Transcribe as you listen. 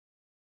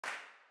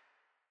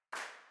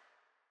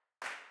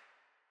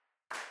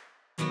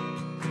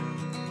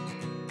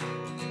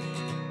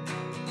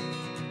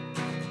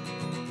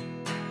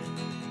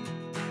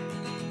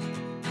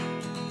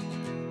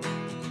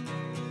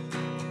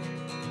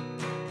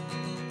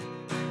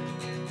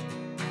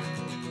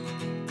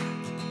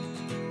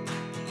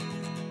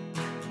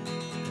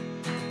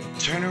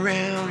Turn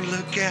around,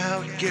 look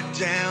out, get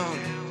down.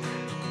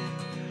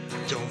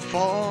 Don't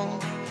fall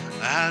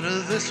out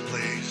of this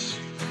place.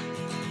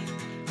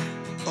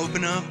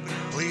 Open up,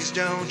 please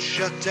don't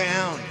shut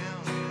down.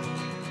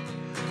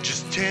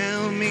 Just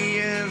tell me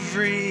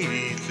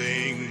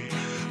everything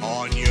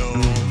on your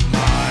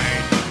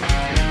mind.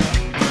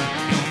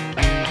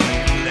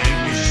 Let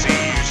me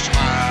see you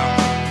smile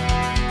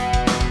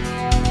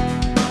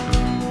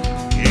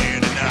here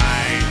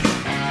tonight.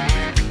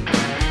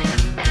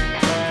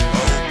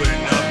 Open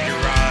up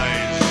your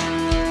eyes.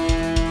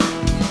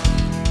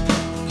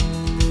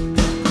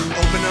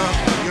 Open up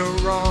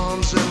your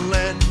arms and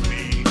let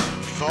me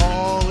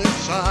fall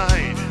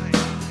inside.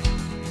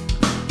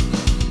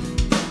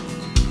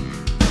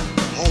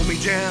 Hold me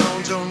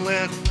down, don't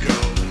let go.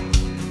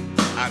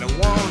 I don't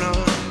wanna